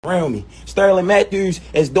around me. Sterling Matthews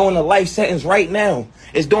is doing a life sentence right now.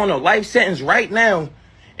 It's doing a life sentence right now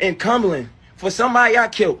in Cumberland for somebody I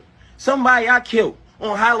killed. Somebody I killed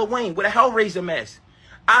on Halloween with a Hellraiser mask.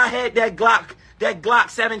 I had that Glock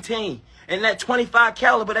 17 and that 25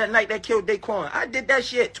 caliber that night that killed Daquan. I did that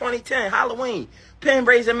shit 2010 Halloween. Pen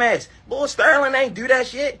razor mask. Boy, Sterling ain't do that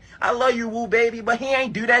shit. I love you, woo baby, but he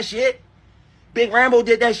ain't do that shit. Big Rambo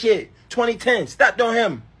did that shit 2010. Stepped on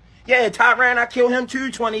him. Yeah, Tyran, I killed him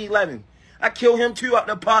too 2011. I killed him too up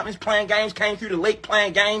the apartments playing games. Came through the lake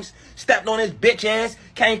playing games. Stepped on his bitch ass.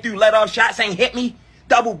 Came through, let off shots, ain't hit me.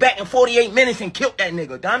 Double back in 48 minutes and killed that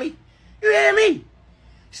nigga, dummy. You hear me?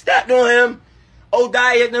 Stepped on him.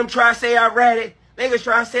 O'Dyer and them try to say I read it. Niggas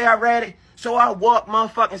try to say I read it. So I walked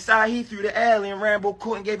motherfucking side. He threw the alley and Rambo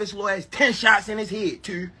court and gave his little ass 10 shots in his head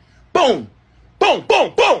too. Boom. Boom,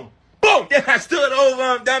 boom, boom, boom. Then I stood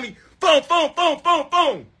over him, dummy. Boom, boom, boom, boom,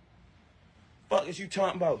 boom. Fuck is you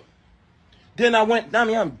talking about? Then I went,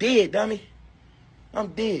 dummy, I'm dead, dummy. I'm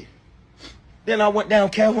dead. Then I went down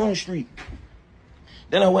Calhoun Street.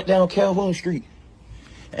 And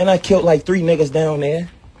I killed like 3 niggas down there.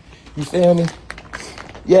 You feel me?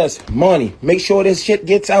 Yes, money. Make sure this shit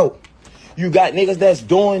gets out. You got niggas that's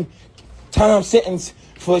doing time sentence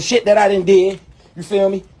for shit that I done did. You feel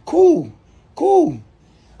me? Cool.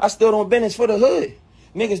 I still doing business for the hood.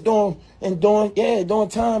 Niggas doing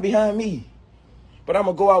time behind me. But I'm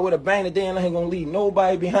going to go out with a bang today and I ain't going to leave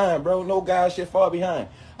nobody behind, bro. No guy shit far behind.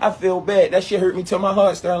 I feel bad. That shit hurt me to my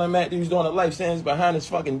heart. Sterling Matthews doing a life sentence behind his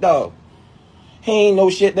fucking dog. He ain't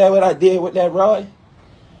no shit that what I did with that rod.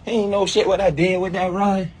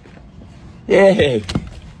 Yeah.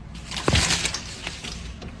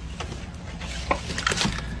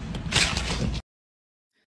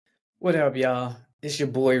 What up, y'all? It's your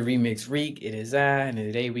boy Remix Reek. It is I, and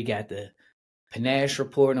today we got the Panache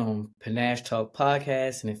Report on Panache Talk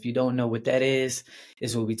Podcast. And if you don't know what that is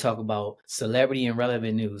where we talk about celebrity and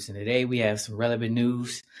relevant news. And today we have some relevant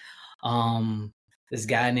news. This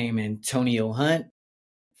guy named Antonio Hunt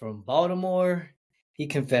from Baltimore, he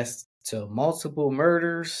confessed to multiple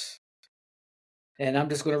murders. And I'm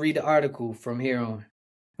just going to read the article from here.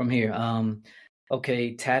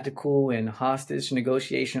 Okay, tactical and hostage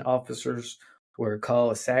negotiation officers were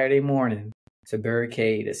called Saturday morning to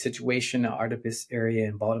barricade a situation in the Artipus area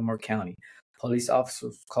in Baltimore County. Police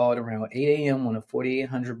officers called around 8 a.m. on the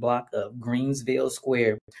 4800 block of Greensville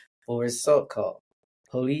Square for a assault call.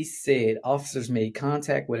 Police said officers made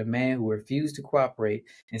contact with a man who refused to cooperate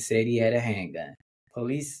and said he had a handgun.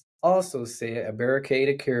 Police also said a barricade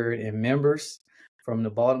occurred and members from the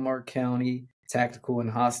Baltimore County Tactical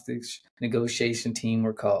and Hostage Negotiation Team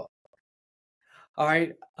were called. All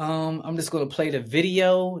right, I'm just going to play the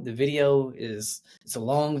video. The video it's a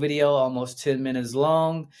long video, almost 10 minutes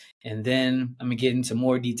long, and then I'm going to get into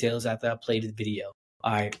more details after I play the video.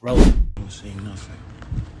 All right, roll. I don't see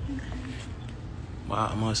nothing.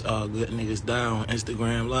 Why must all good niggas die on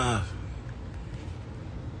Instagram Live?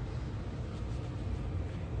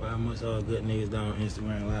 Why must all good niggas die on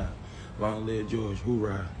Instagram Live? Long live George,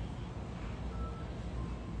 hoorah.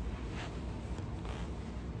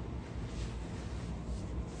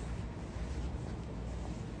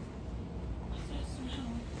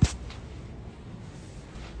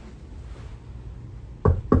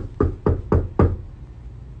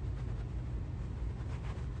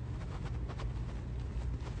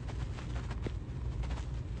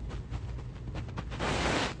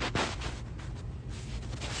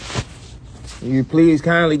 You please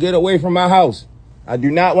kindly get away from my house. I do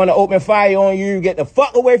not want to open fire on you. Get the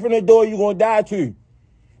fuck away from the door. You're going to die too.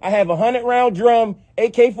 I have a 100-round drum,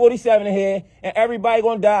 AK-47 in here, and everybody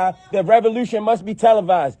going to die. The revolution must be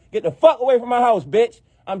televised. Get the fuck away from my house, bitch.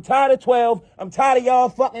 I'm tired of 12. I'm tired of y'all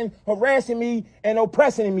fucking harassing me and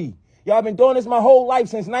oppressing me. Y'all been doing this my whole life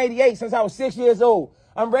since 98, since I was 6 years old.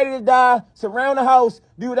 I'm ready to die, surround the house,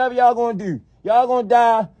 do whatever y'all going to do. Y'all going to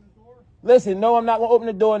die. Listen, no, I'm not going to open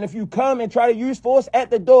the door. And if you come and try to use force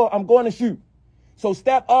at the door, I'm going to shoot. So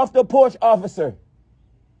step off the porch, officer.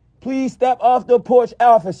 Please step off the porch,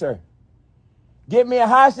 officer. Get me a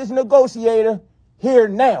hostage negotiator here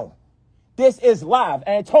now. This is live.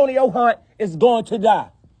 Antonio Hunt is going to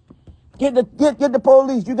die. Get the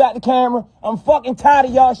police. You got the camera. I'm fucking tired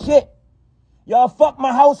of y'all shit. Y'all fuck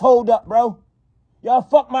my household up, bro. Y'all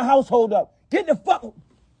fuck my household up. Get the fuck...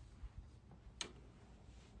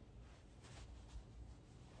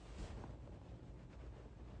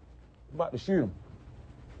 I'm about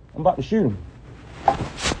to shoot him.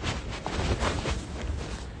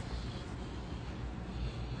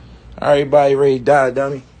 Everybody ready to die,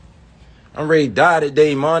 dummy. I'm ready to die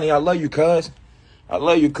today, Monty. I love you, cuz.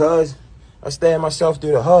 I stabbed myself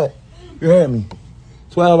through the heart. You heard me?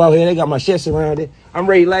 12 out here, they got my shit surrounded. I'm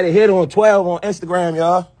ready to let it hit on 12 on Instagram,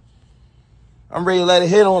 y'all. I'm ready to let it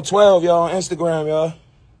hit on 12, y'all, on Instagram, y'all.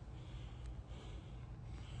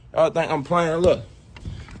 Y'all think I'm playing? Look.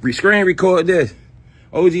 Screen record this.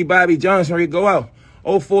 OG Bobby Johnson, ready to go out.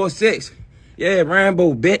 046. Yeah,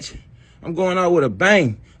 Rambo, bitch. I'm going out with a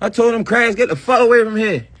bang. I told them crabs, get the fuck away from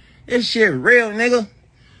here. This shit real, nigga.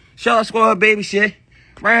 Shaw Squad baby shit.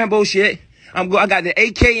 Rambo shit. I got the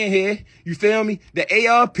AK in here. You feel me? The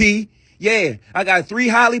ARP. Yeah, I got 3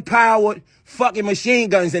 highly powered fucking machine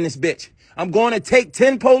guns in this bitch. I'm going to take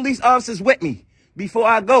 10 police officers with me before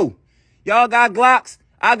I go. Y'all got Glocks.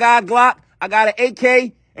 I got a Glock. I got an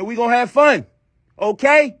AK. And we gonna have fun.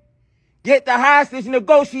 Okay? Get the hostage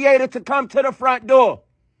negotiator to come to the front door.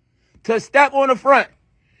 To step on the front.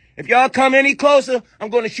 If y'all come any closer, I'm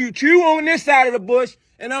gonna shoot you on this side of the bush.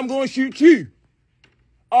 And I'm gonna shoot you.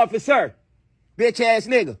 Officer. Bitch ass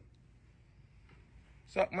nigga.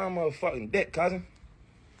 Suck my motherfucking dick, cousin.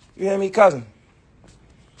 You hear me, cousin?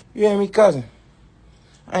 You hear me, cousin?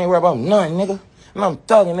 I ain't worried about nothing, nigga. And I'm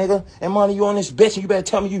thugging, nigga. And money, you on this bitch, and you better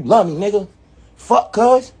tell me you love me, nigga. Fuck,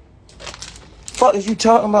 cuz. Fuck is you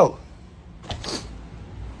talking about?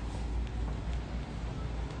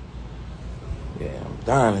 Yeah, I'm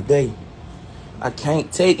dying today. I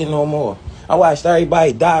can't take it no more. I watched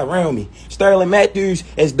everybody die around me. Sterling Matthews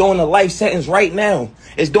is doing a life sentence right now.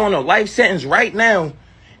 Is doing a life sentence right now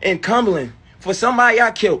in Cumberland for somebody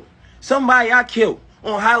I killed. Somebody I killed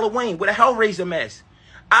on Halloween with a Hellraiser mask.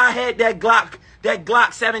 I had that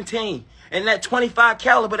Glock 17 and that 25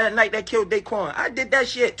 caliber that night that killed Daquan. I did that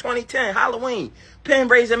shit 2010 Halloween. Pen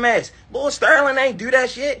razor mask. Boy, Sterling ain't do that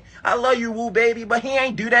shit. I love you, woo baby, but he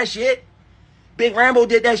ain't do that shit. Big Rambo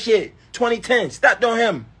did that shit 2010. Stepped on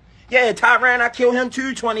him. Yeah, Tyran, I killed him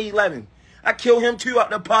too 2011. I killed him too up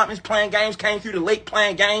the apartments playing games. Came through the lake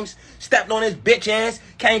playing games. Stepped on his bitch ass.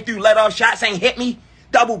 Came through, let off shots, ain't hit me.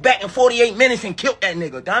 Double back in 48 minutes and killed that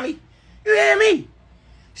nigga, dummy. You hear me?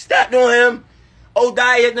 Stepped on him. Old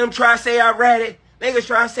diet them try to say I read it. Niggas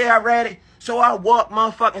try to say I read it. So I walked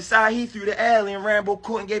motherfucking side. He through the alley and Rambo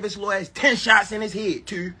court and gave his little ass 10 shots in his head,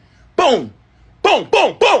 too. Boom. Boom,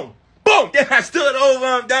 boom, boom. Boom. Then I stood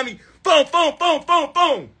over him, dummy. Boom, boom, boom, boom,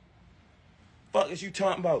 boom. Fuck is you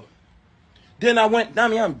talking about? Then I went,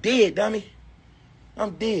 dummy, I'm dead, dummy.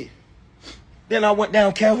 I'm dead. Then I went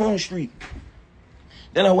down Calhoun Street.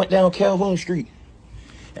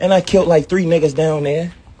 And I killed like 3 niggas down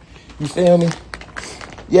there. You feel me?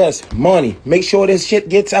 Yes, money. Make sure this shit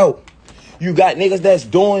gets out. You got niggas that's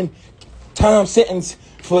doing time sentence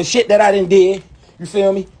for shit that I done did. You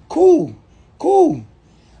feel me? Cool.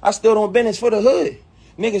 I still don't business for the hood.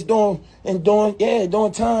 Niggas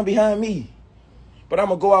doing time behind me. But I'm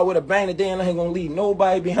gonna go out with a bang today and I ain't gonna leave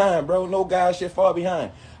nobody behind, bro. No guy shit far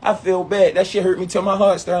behind. I feel bad. That shit hurt me to my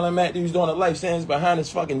heart. Sterling Matthews doing a life sentence behind his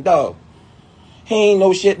fucking dog. He ain't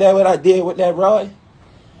no shit that what I did with that rod.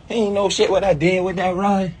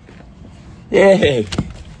 Yeah.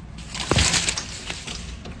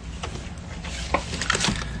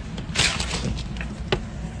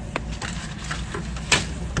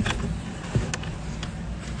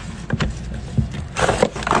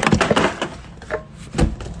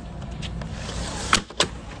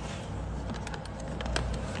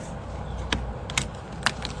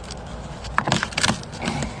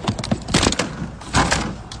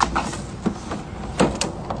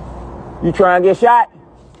 You trying to get shot?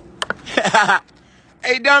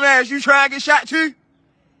 Hey, dumbass, you trying to get shot too?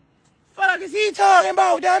 Fuck is he talking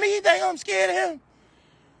about, dummy? He think I'm scared of him?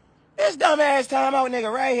 This dumbass time out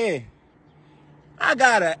nigga right here. I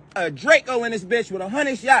got a Draco in this bitch with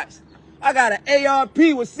 100 shots. I got an ARP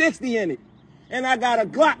with 60 in it. And I got a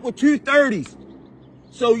Glock with 2 30s.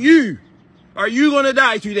 So are you gonna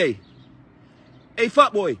die today? Hey,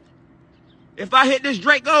 fuckboy, if I hit this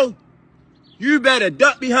Draco, you better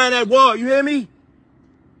duck behind that wall, you hear me?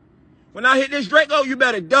 When I hit this Draco, you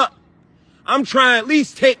better duck. I'm trying at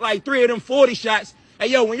least take like 3 of them 40 shots. Hey,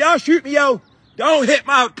 yo, when y'all shoot me, yo, don't hit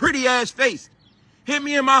my pretty ass face. Hit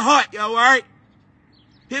me in my heart, yo, all right?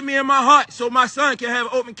 Hit me in my heart so my son can have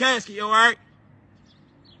an open casket, yo, all right?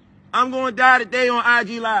 I'm going to die today on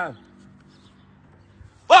IG Live.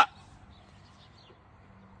 Fuck!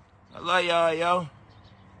 I love y'all, yo.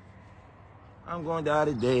 I'm going to die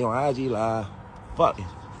today on IG Live. Fuck it.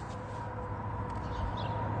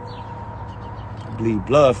 I bleed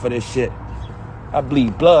blood for this shit.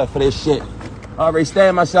 I already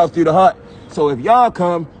stabbed myself through the heart. So if y'all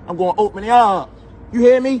come, I'm going to open y'all up. You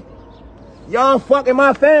hear me? Y'all fucking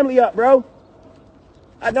my family up, bro.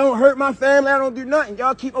 I don't hurt my family. I don't do nothing.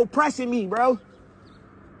 Y'all keep oppressing me, bro.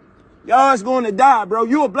 Y'all is going to die, bro.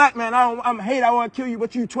 You a black man. I'm hate. I want to kill you,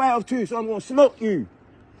 but you 12 too, so I'm going to smoke you.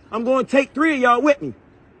 I'm going to take 3 of y'all with me.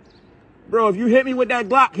 Bro, if you hit me with that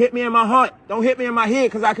Glock, hit me in my heart. Don't hit me in my head,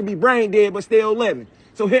 because I could be brain dead but still living.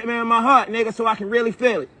 So hit me in my heart, nigga, so I can really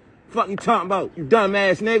feel it. Fuck you talking about, you dumb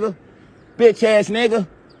ass nigga. Bitch ass nigga.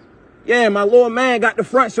 Yeah, my little man got the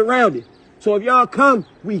front surrounded. So if y'all come,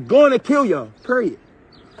 we gonna kill y'all, period.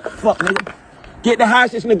 Fuck, nigga. Get the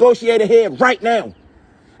hostage negotiator here right now.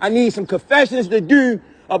 I need some confessions to do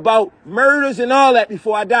about murders and all that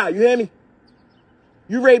before I die. You hear me?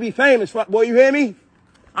 You ready to be famous, fuck boy, you hear me?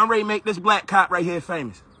 I'm ready to make this black cop right here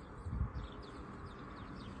famous.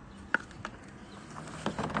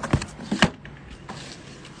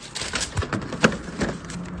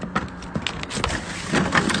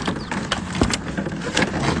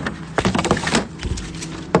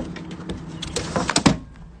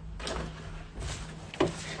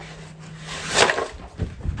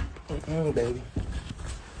 Baby.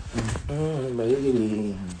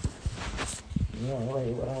 Baby. No,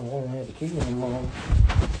 wait, but I don't have the key anymore.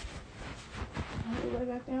 What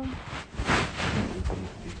got down?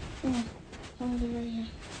 Somebody right here.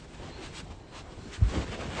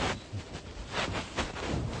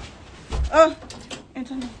 Oh,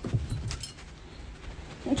 Antonio.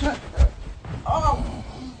 Antonio. Oh.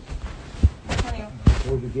 Antonio.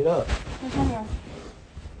 Where'd you get up? Antonio.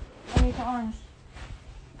 I need the arms.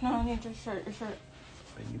 No, I need your shirt. Your shirt.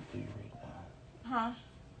 Baby, you please right now. Huh?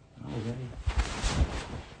 Okay.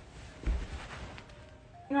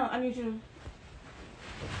 No, I need you to.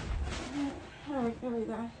 There we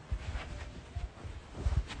go.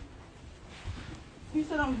 You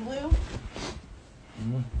said I'm blue?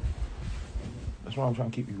 Mm-hmm. That's why I'm trying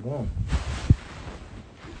to keep you warm.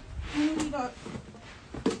 When did we go?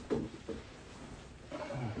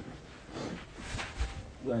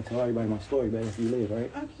 You gotta tell everybody my story, baby, if you live,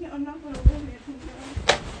 right? I can't. I'm not gonna live here.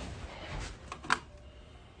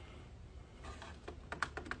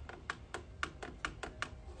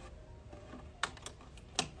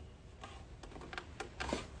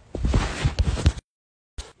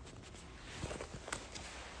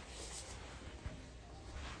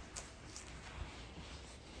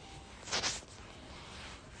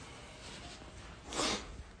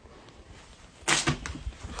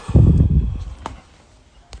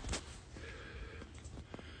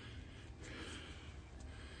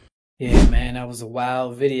 Yeah, man, that was a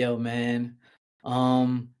wild video, man.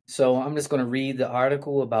 So I'm just gonna read the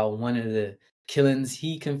article about one of the killings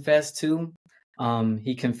he confessed to.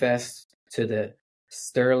 He confessed to the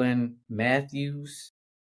Sterling Matthews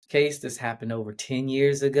case. This happened over 10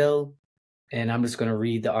 years ago, and I'm just gonna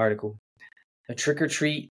read the article. A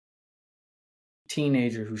trick-or-treat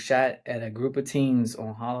teenager who shot at a group of teens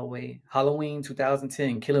on Halloween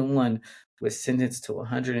 2010, killing one, was sentenced to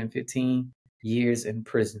 115 years in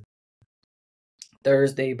prison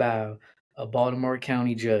Thursday by a Baltimore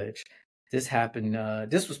County judge. This happened,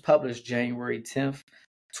 this was published January 10th,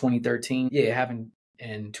 2013. Yeah, it happened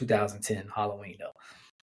in 2010, Halloween though.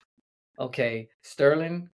 Okay,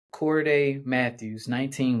 Sterling Corday Matthews,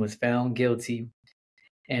 19, was found guilty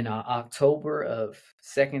in October of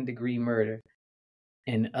second-degree murder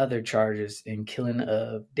and other charges in killing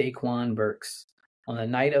of Daquan Burks. On the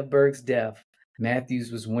night of Burks' death,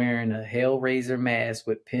 Matthews was wearing a Hellraiser mask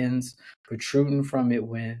with pins protruding from it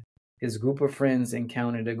when his group of friends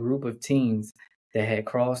encountered a group of teens that had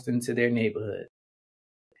crossed into their neighborhood.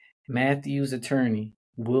 Matthews' attorney,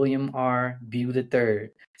 William R. Bew III,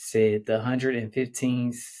 said the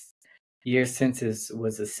 115-year sentence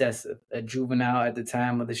was excessive. A juvenile at the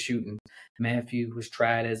time of the shooting, Matthews was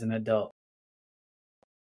tried as an adult.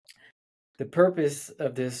 The purpose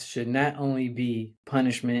of this should not only be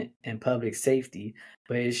punishment and public safety,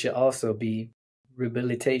 but it should also be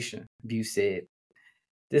rehabilitation, Bew said.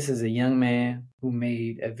 This is a young man who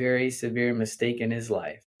made a very severe mistake in his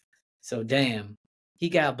life. So damn, he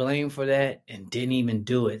got blamed for that and didn't even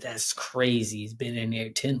do it. That's crazy. He's been in there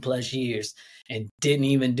 10 plus years and didn't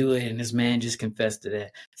even do it, and this man just confessed to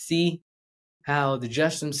that. See how the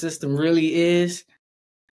justice system really is?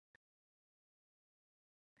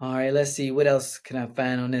 All right, let's see. What else can I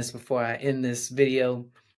find on this before I end this video?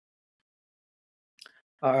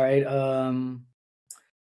 All right.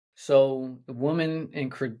 So the woman in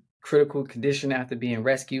critical condition after being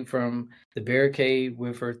rescued from the barricade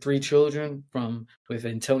with her 3 children with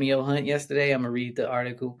Antonio Hunt yesterday. I'm going to read the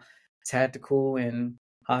article. Tactical and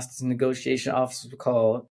hostage negotiation officers were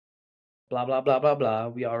called. Blah, blah, blah, blah, blah.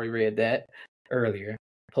 We already read that earlier.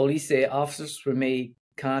 Police said officers were made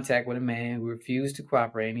contact with a man who refused to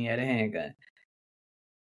cooperate and he had a handgun.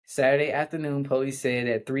 Saturday afternoon, police said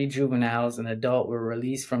that 3 juveniles and an adult were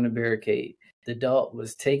released from the barricade. The adult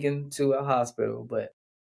was taken to a hospital, but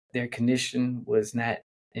their condition was not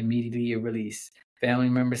immediately released. Family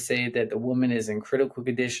members say that the woman is in critical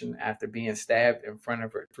condition after being stabbed in front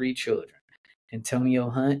of her 3 children. Antonio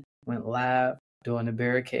Hunt went live during the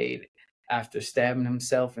barricade after stabbing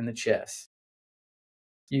himself in the chest.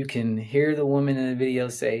 You can hear the woman in the video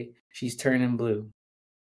say she's turning blue.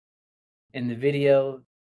 In the video,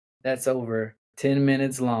 that's over 10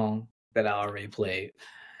 minutes long that I already played.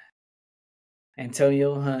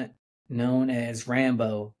 Antonio Hunt, known as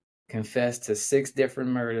Rambo, confessed to 6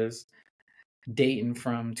 different murders dating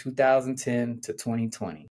from 2010 to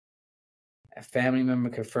 2020. A family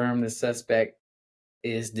member confirmed the suspect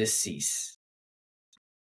is deceased.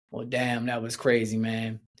 Well, damn, that was crazy,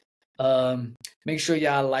 man. Make sure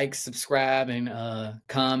y'all like, subscribe, and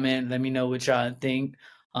comment. Let me know what y'all think.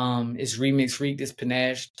 It's Remix Reek, this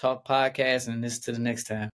Panache Talk Podcast, and this to the next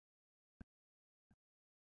time.